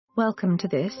Welcome to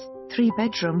this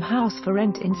 3-bedroom house for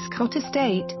rent in Scott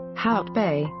Estate, Hout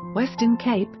Bay, Western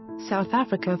Cape, South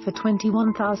Africa for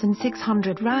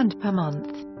R21,600 per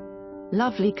month.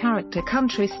 Lovely character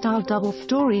country-style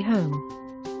double-story home.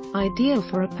 Ideal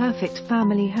for a perfect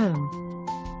family home.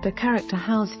 The character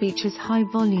house features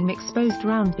high-volume exposed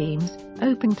round beams,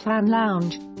 open-plan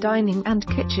lounge, dining and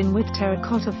kitchen with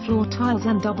terracotta floor tiles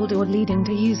and double door leading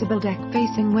to usable deck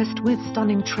facing west with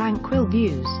stunning tranquil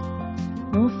views.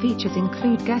 More features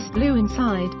include guest loo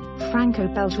inside, Franco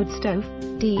Beltwood stove,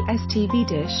 DSTV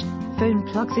dish, phone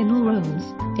plugs in all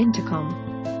rooms, intercom,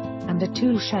 and a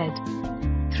tool shed.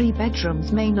 3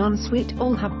 bedrooms main ensuite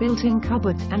all have built-in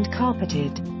cupboards and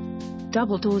carpeted.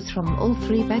 Double doors from all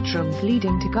 3 bedrooms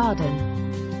leading to garden.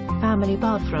 Family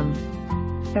bathroom.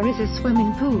 There is a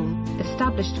swimming pool,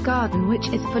 established garden which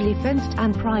is fully fenced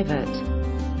and private.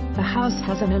 The house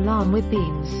has an alarm with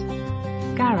beams.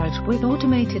 Garage with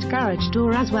automated garage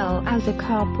door as well as a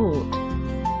carport.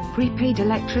 Prepaid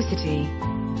electricity.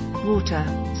 Water,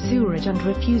 sewerage and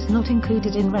refuse not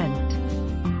included in rent.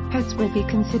 Pets will be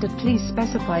considered. Please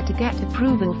specify to get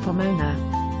approval from owner.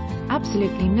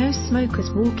 Absolutely no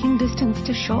smokers walking distance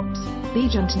to shops,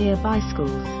 beach and nearby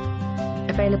schools.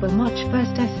 Available March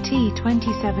 1st ST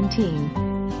 2017.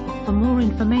 For more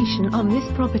information on this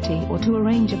property or to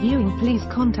arrange a viewing, please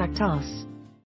contact us.